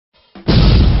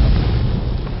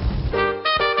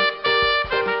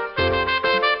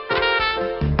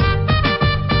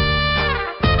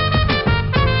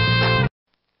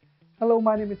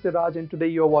my name is Siraj and today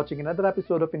you are watching another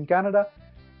episode of In Canada,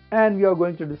 and we are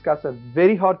going to discuss a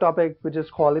very hot topic which is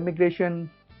called immigration.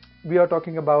 We are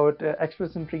talking about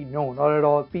Express Entry, no, not at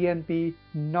all. PNP,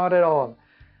 not at all.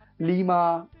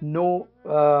 Lima, no,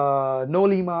 no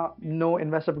Lima, no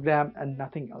investor program, and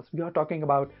nothing else. We are talking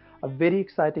about a very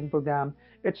exciting program.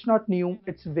 It's not new.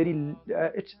 It's very,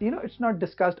 it's not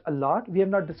discussed a lot. We have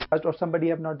not discussed, or somebody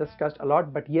have not discussed a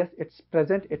lot. But yes, it's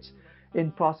present. It's in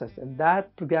process, and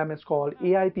that program is called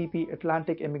AIPP,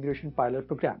 Atlantic Immigration Pilot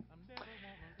Program.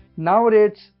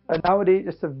 Nowadays,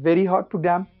 it's a very hot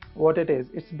program. What it is,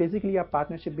 it's basically a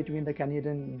partnership between the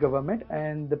Canadian government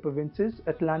and the provinces,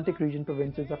 Atlantic region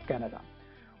provinces of Canada.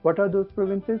 What are those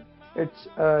provinces? It's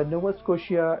Nova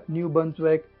Scotia, New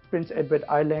Brunswick, Prince Edward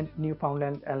Island,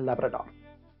 Newfoundland, and Labrador.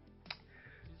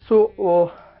 So,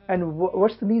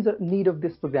 what's the need of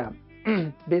this program?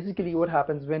 Basically, what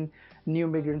happens when new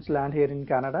migrants land here in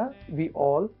Canada? We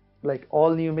all, like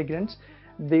all new migrants,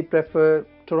 they prefer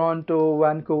Toronto,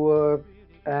 Vancouver,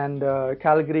 and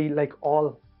Calgary, like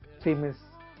all famous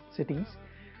cities,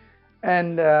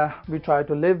 and we try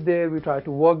to live there, we try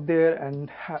to work there, and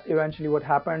eventually what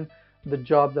happened, the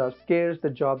jobs are scarce,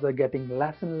 the jobs are getting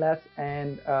less and less,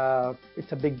 and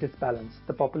it's a big disbalance.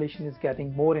 The population is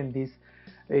getting more in these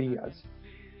areas.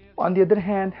 On the other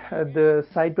hand, the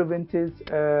side provinces,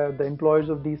 the employers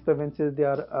of these provinces, they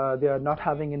are not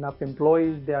having enough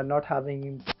employees, they are not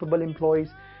having capable employees,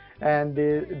 and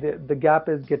the gap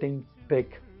is getting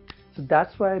big. So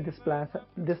that's why this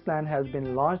plan has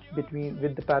been launched with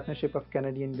the partnership of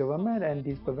Canadian government and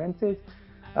these provinces,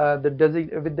 with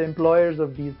the employers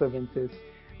of these provinces.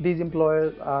 These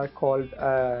employers are called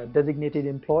designated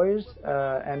employers,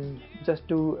 and just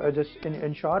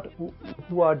in short,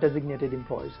 who are designated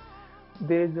employers?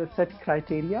 There is a set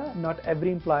criteria. Not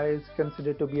every employer is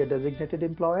considered to be a designated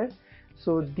employer.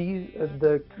 So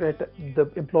the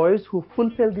employers who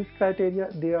fulfill these criteria,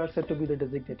 they are said to be the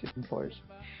designated employers,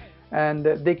 and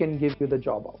they can give you the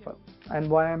job offer. And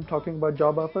why I'm talking about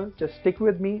job offer, just stick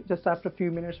with me. Just after a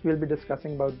few minutes we'll be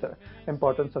discussing about the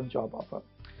importance of job offer.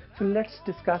 So let's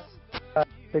discuss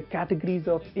the categories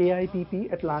of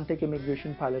AIPP, Atlantic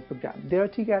Immigration Pilot Program. There are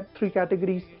three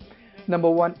categories.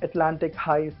 Number one, Atlantic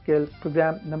High Skill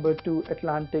Program. Number two,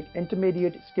 Atlantic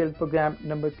Intermediate Skill Program.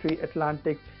 Number three,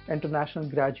 Atlantic International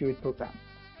Graduate Program.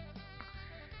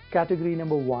 Category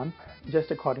number one, just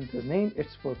according to the name,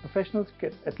 it's for professionals.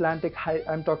 Atlantic High,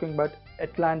 I'm talking about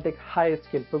Atlantic High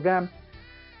Skill Program.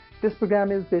 This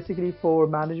program is basically for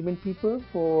management people,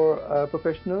 for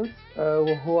professionals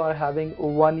who are having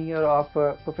 1 year of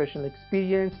professional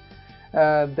experience.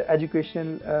 The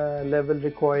education level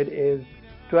required is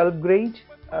 12th grade,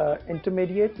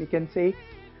 intermediate, we can say.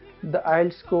 The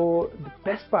IELTS score, the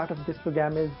best part of this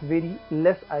program is very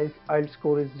less IELTS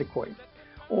score is required.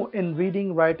 In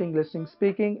reading, writing, listening,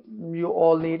 speaking, you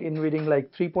all need in reading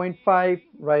like 3.5,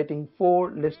 writing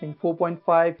 4, listening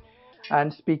 4.5,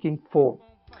 and speaking 4.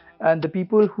 And the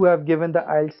people who have given the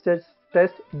IELTS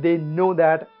test, they know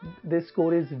that this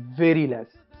score is very less,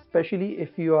 especially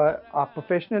if you are a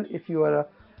professional. If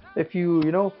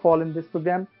you fall in this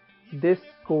program, this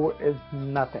score is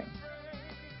nothing.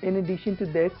 In addition to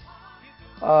this,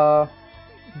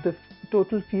 the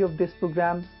total fee of this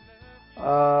program,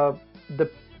 the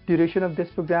duration of this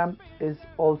program is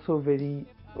also very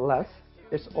less.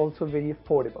 It's also very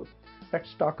affordable.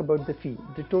 Let's talk about the fee.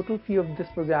 The total fee of this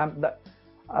program,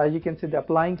 you can say the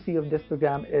applying fee of this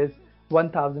program is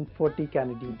 1,040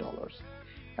 Canadian dollars,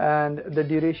 and the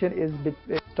duration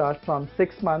it starts from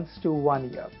 6 months to 1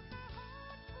 year.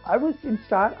 I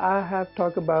have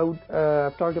talked about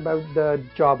the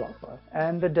job offer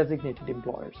and the designated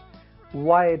employers.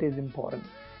 Why it is important?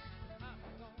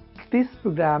 This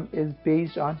program is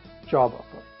based on job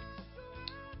offer.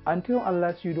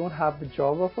 Unless you don't have the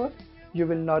job offer, you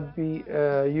will not be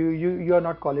you are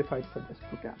not qualified for this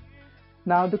program.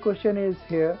 Now the question is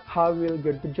here, how we'll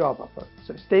get the job offer.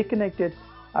 So stay connected.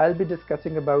 I'll be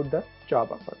discussing about the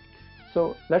job offer.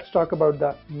 So let's talk about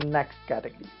the next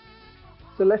category.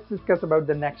 So let's discuss about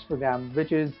the next program,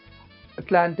 which is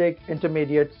Atlantic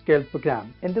Intermediate Skill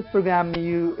Program. In this program,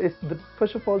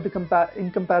 first of all,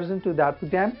 in comparison to that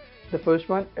program, the first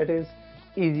one, it is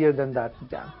easier than that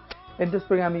program. In this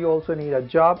program, you also need a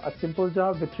job, a simple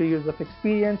job with 3 years of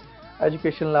experience.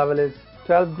 Education level is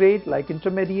 12th grade, like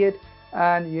intermediate,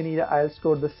 and you need an IELTS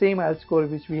score, the same IELTS score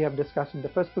which we have discussed in the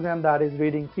first program, that is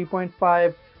reading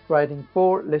 3.5, writing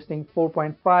 4, listening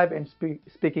 4.5, and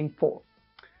speaking 4.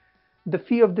 The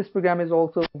fee of this program is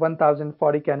also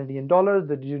 1,040 Canadian dollars.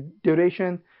 The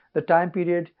duration, the time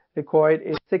period required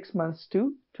is 6 months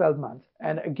to 12 months.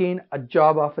 And again, a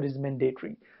job offer is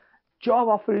mandatory. Job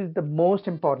offer is the most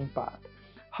important part.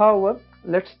 However,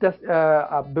 let's just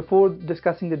before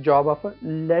discussing the job offer,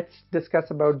 let's discuss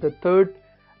about the third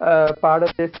part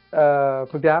of this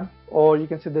program, or you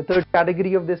can say the third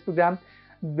category of this program,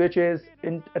 which is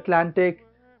in Atlantic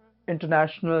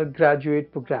International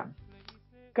Graduate Program.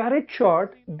 Cut it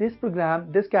short, this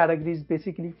program, this category is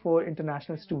basically for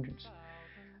international students.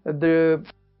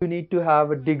 You need to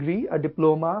have a degree, a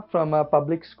diploma from a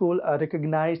public school, a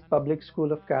recognized public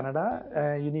school of Canada.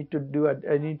 You need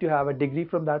to have a degree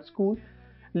from that school.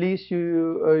 At least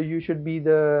you should be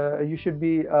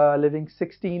living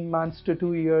 16 months to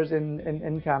 2 years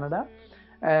in Canada,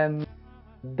 and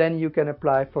then you can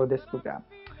apply for this program.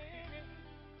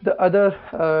 The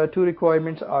other two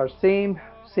requirements are same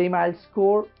IELTS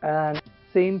score and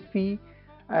same fee,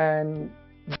 and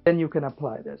then you can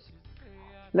apply this.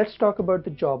 Let's talk about the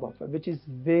job offer, which is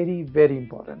very, very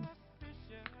important.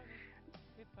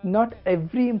 Not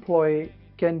every employee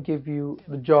can give you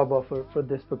the job offer for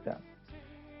this program.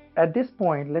 At this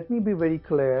point, let me be very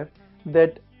clear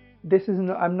that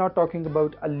I'm not talking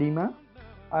about a LIMA.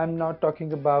 I'm not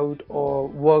talking about a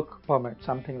work permit,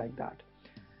 something like that.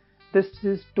 This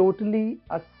is totally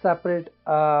a separate,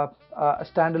 a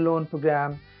standalone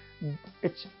program.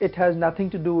 It has nothing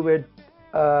to do with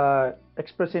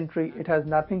express entry. It has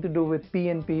nothing to do with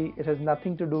PNP. It has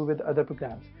nothing to do with other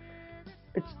programs.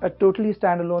 It's a totally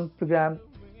standalone program,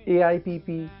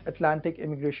 AIPP, Atlantic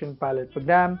Immigration Pilot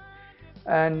Program.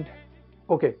 And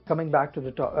okay, coming back to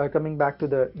the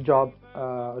job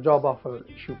offer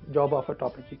issue, job offer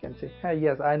topic, you can say. Hey,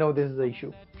 yes, I know this is the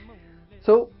issue.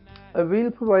 So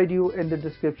we'll provide you in the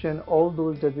description all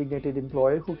those designated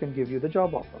employers who can give you the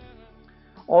job offer.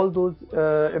 All those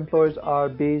employers are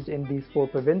based in these 4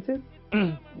 provinces,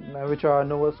 which are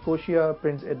Nova Scotia,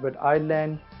 Prince Edward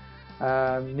Island,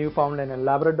 Newfoundland and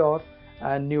Labrador,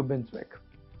 and New Brunswick.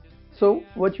 So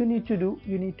what you need to do,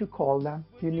 you need to call them,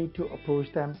 you need to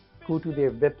approach them, go to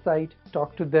their website,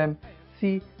 talk to them,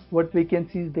 see what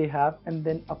vacancies they have, and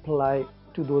then apply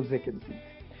to those vacancies.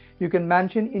 You can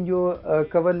mention in your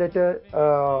cover letter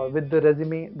with the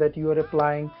resume that you are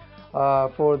applying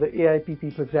for the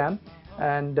AIPP program,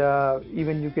 and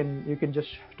even you can just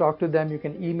talk to them, you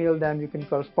can email them, you can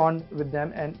correspond with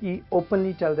them, and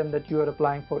openly tell them that you are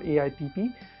applying for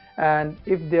AIPP. And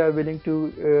if they are willing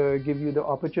to give you the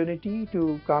opportunity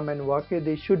to come and work here,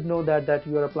 they should know that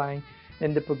you are applying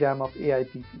in the program of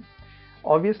AIPP.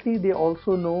 Obviously, they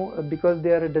also know, because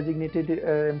they are a designated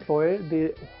employer,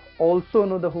 they also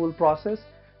know the whole process.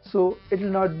 So it will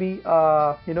not be,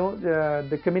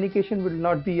 the communication will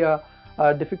not be a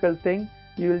difficult thing.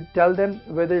 You will tell them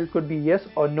whether it could be yes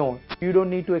or no. You don't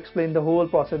need to explain the whole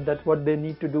process, that what they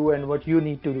need to do and what you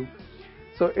need to do.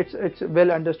 So it's well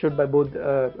understood by both,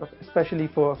 especially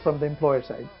from the employer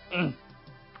side.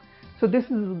 So this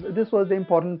was the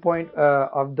important point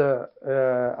about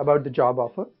the job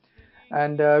offer,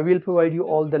 and we'll provide you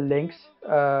all the links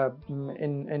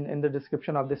in the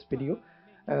description of this video.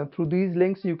 Through these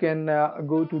links, you can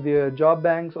go to the job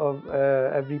banks of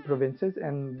every provinces,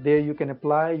 and there you can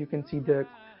apply. You can see the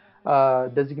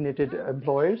designated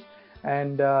employers,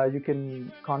 and you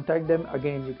can contact them.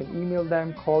 Again, you can email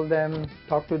them, call them,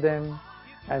 talk to them,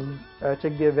 and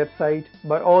check their website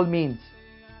by all means.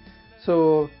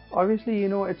 So obviously,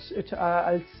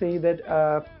 I'll say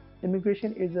that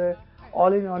immigration is a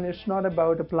all in all. It's not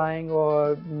about applying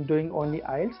or doing only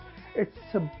IELTS.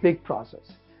 It's a big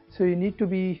process. So you need to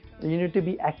be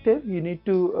active. You need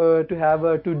to have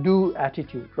a to-do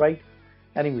attitude, right?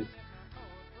 Anyways,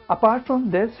 apart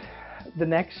from this, the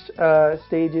next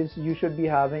stage is you should be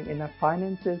having enough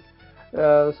finances.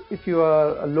 If you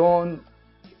are alone,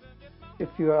 if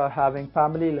you are having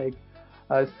family like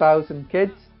a spouse and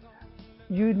kids,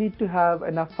 you need to have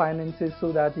enough finances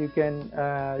so that you can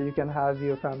have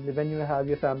your family. When you have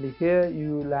your family here,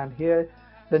 you land here,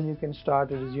 then you can start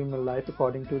to resume your life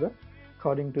according to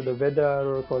the weather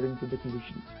or according to the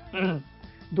conditions.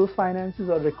 Those finances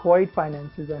are required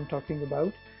finances I'm talking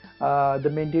about. The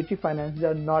mandatory finances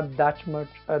are not that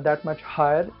much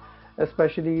higher,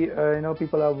 especially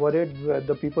people are worried.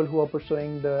 The people who are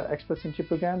pursuing the express entry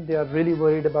program, they are really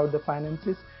worried about the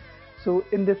finances. So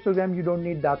in this program, you don't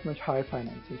need that much higher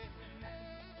finances.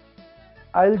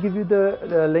 I'll give you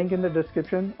the link in the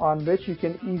description on which you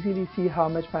can easily see how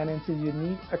much finances you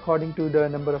need according to the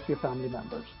number of your family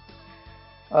members.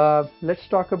 Let's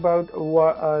talk about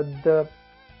the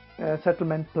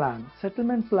settlement plan.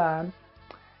 Settlement plan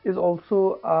is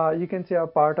also, you can say, a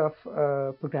part of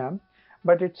program,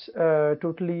 but it's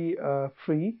totally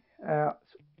free.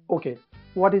 Okay,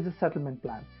 what is a settlement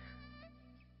plan?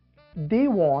 they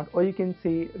want, or you can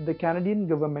say the Canadian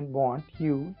government want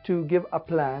you to give a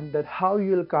plan that how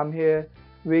you'll come here,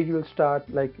 where you'll start,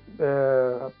 like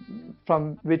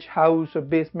from which house or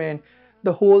basement,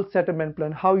 the whole settlement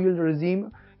plan, how you'll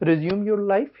resume your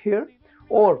life here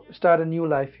or start a new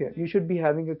life here. You should be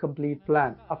having a complete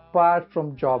plan apart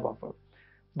from job offer.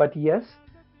 But yes,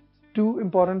 two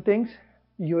important things: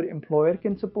 your employer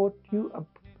can support you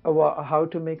how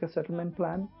to make a settlement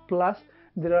plan, plus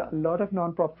there are a lot of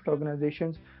non-profit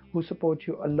organizations who support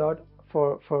you a lot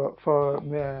for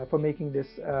making this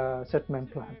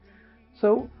settlement plan.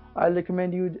 So I'll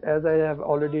recommend you, as I have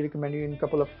already recommended you in a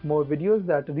couple of more videos,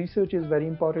 that research is very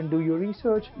important. Do your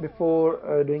research before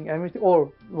doing everything,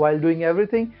 or while doing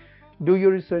everything. Do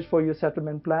your research for your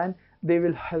settlement plan. They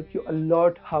will help you a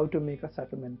lot how to make a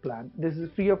settlement plan. This is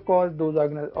free of cost. Those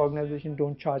organizations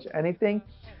don't charge anything,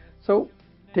 so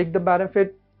take the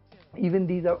benefit. Even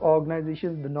these are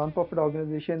organizations, the non-profit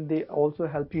organization, they also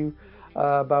help you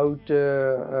about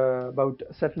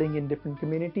settling in different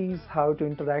communities, how to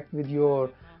interact with your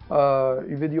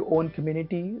own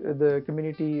community, the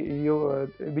community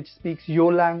which speaks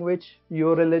your language,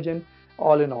 your religion,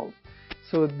 all in all.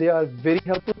 So they are very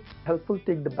helpful.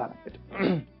 Take the benefit.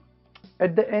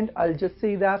 At the end, I'll just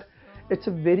say that it's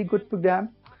a very good program.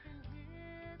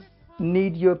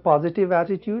 Need your positive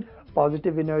attitude,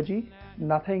 positive energy.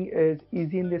 Nothing is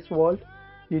easy in this world.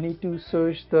 You need to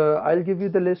search I'll give you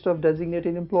the list of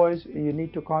designated employees. You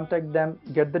need to contact them,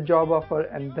 get the job offer,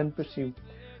 and then pursue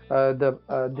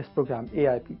this program,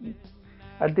 AIPP.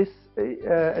 At this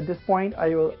point,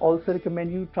 I will also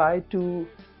recommend you try to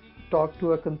talk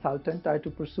to a consultant, try to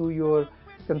pursue your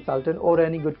consultant or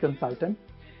any good consultant,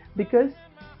 because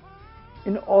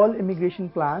in all immigration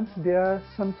plans there are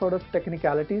some sort of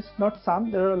technicalities. Not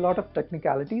some, there are a lot of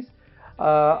technicalities.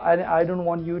 I don't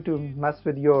want you to mess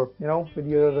with your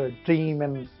dream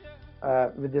and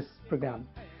with this program.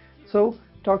 So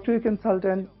talk to your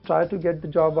consultant, try to get the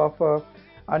job offer.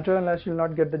 Until unless you'll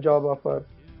not get the job offer,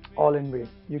 all in vain.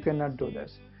 You cannot do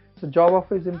this. So job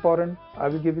offer is important. I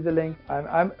will give you the link.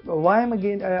 I'm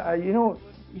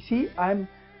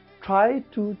trying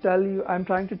to tell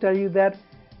you that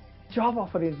job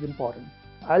offer is important.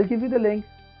 I'll give you the link.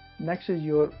 Next is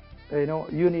you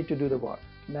need to do the work.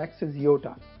 Next is your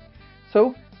time.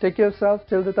 So take care of yourself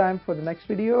till the time for the next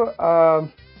video.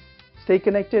 Stay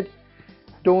connected.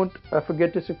 Don't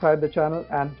forget to subscribe the channel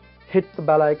and hit the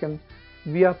bell icon.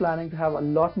 We are planning to have a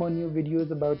lot more new videos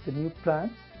about the new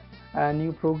plans and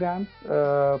new programs,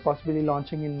 possibly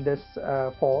launching in this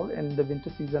fall, in the winter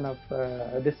season of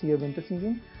this year winter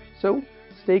season. So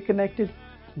stay connected.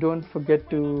 Don't forget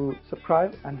to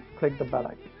subscribe and click the bell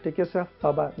icon. Take care of yourself.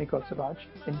 Bye bye. Me called Suraj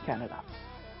in Canada.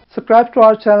 Subscribe to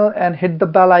our channel and hit the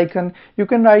bell icon. You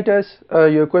can write us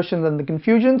your questions and the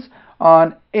confusions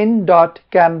on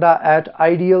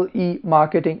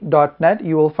in.canada@idealemarketing.net.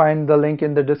 You will find the link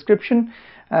in the description.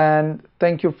 And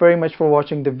thank you very much for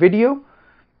watching the video.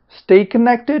 Stay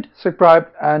connected, subscribe,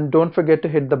 and don't forget to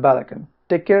hit the bell icon.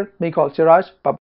 Take care. Me called Siraj. Bye.